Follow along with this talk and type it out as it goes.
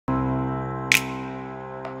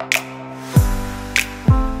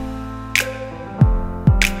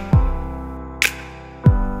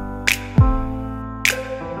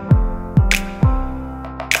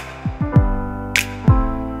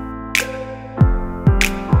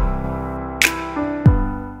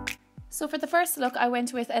So for the first look, I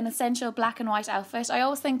went with an essential black and white outfit. I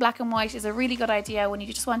always think black and white is a really good idea when you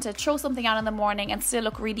just want to throw something on in the morning and still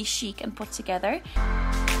look really chic and put together.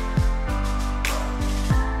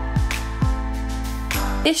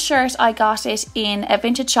 This shirt, I got it in a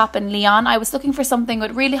vintage shop in Lyon. I was looking for something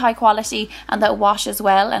with really high quality and that washes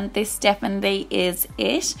well, and this definitely is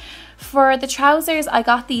it. For the trousers, I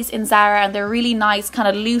got these in Zara and they're really nice, kind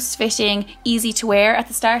of loose fitting, easy to wear. At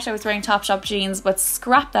the start I was wearing Topshop jeans, but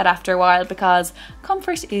scrapped that after a while because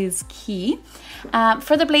comfort is key.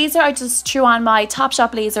 For the blazer, I just threw on my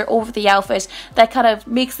Topshop blazer over the outfit. That kind of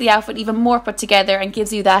makes the outfit even more put together and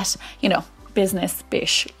gives you that, you know,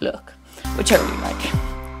 business-bish look, which I really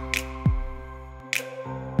like.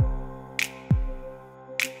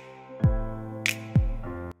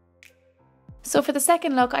 So for the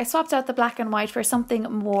second look, I swapped out the black and white for something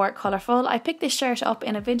more colourful. I picked this shirt up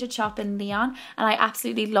in a vintage shop in Lyon and I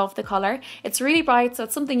absolutely love the colour. It's really bright, so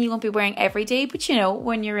it's something you won't be wearing every day, but you know,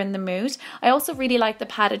 when you're in the mood. I also really like the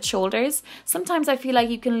padded shoulders. Sometimes I feel like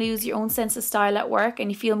you can lose your own sense of style at work and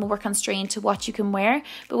you feel more constrained to what you can wear.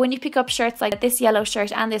 But when you pick up shirts like this yellow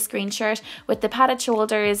shirt and this green shirt with the padded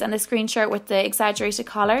shoulders and this green shirt with the exaggerated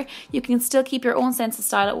collar, you can still keep your own sense of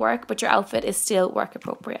style at work, but your outfit is still work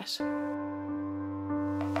appropriate.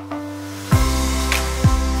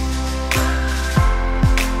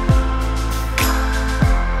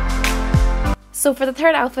 So for the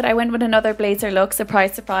third outfit, I went with another blazer look,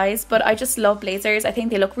 surprise, surprise, but I just love blazers. I think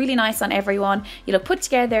they look really nice on everyone. You look put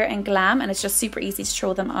together and glam, and it's just super easy to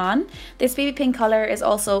throw them on. This baby pink colour is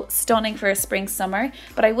also stunning for a spring summer,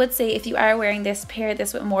 but I would say if you are wearing this, pair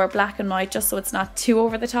this with more black and white just so it's not too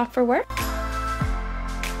over the top for work.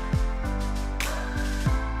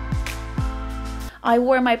 I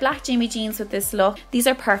wore my black Jimmy jeans with this look. These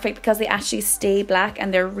are perfect because they actually stay black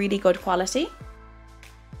and they're really good quality.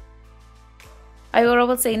 I would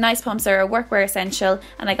always say nice pumps are a workwear essential,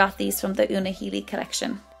 and I got these from the Una Healy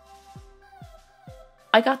collection.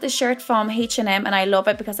 I got this shirt from H&M and I love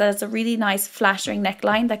it because it has a really nice flattering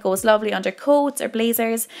neckline that goes lovely under coats or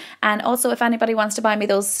blazers. And also, if anybody wants to buy me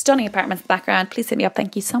those stunning apartments in the background, please hit me up.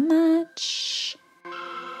 Thank you so much.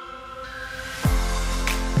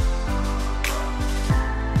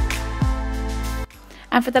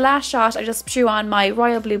 And for the last shot, I just threw on my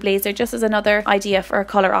royal blue blazer just as another idea for a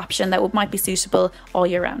colour option that might be suitable all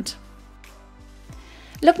year round.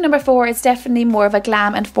 Look number 4 is definitely more of a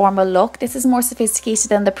glam and formal look. This is more sophisticated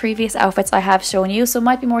than the previous outfits I have shown you, so it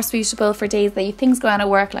might be more suitable for days that you have things go on at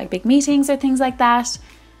work, like big meetings or things like that.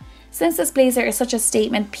 Since this blazer is such a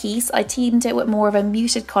statement piece, I teamed it with more of a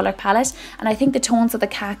muted colour palette, and I think the tones of the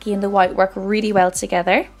khaki and the white work really well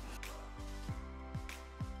together.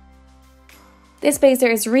 This blazer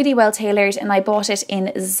is really well tailored and I bought it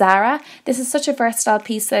in Zara. This is such a versatile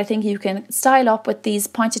piece that I think you can style up with these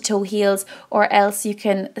pointed toe heels, or else you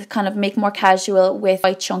can kind of make more casual with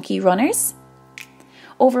white chunky runners.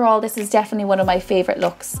 Overall, this is definitely one of my favourite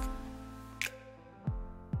looks.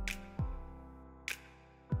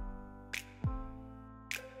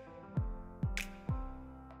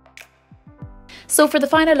 So for the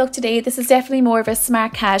final look today, this is definitely more of a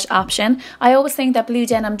smart cash option. I always think that blue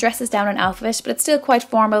denim dresses down an outfit, but it's still quite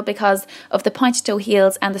formal because of the pointed toe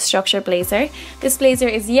heels and the structure blazer. This blazer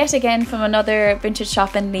is yet again from another vintage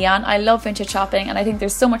shop in Lyon. I love vintage shopping and I think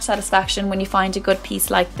there's so much satisfaction when you find a good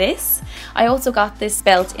piece like this. I also got this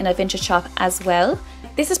belt in a vintage shop as well.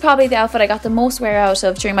 This is probably the outfit I got the most wear out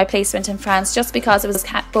of during my placement in France, just because it was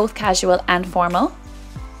both casual and formal.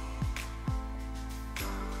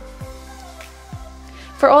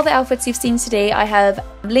 For all the outfits you've seen today, I have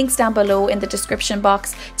links down below in the description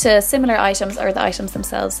box to similar items or the items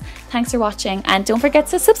themselves. Thanks for watching and don't forget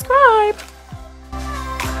to subscribe!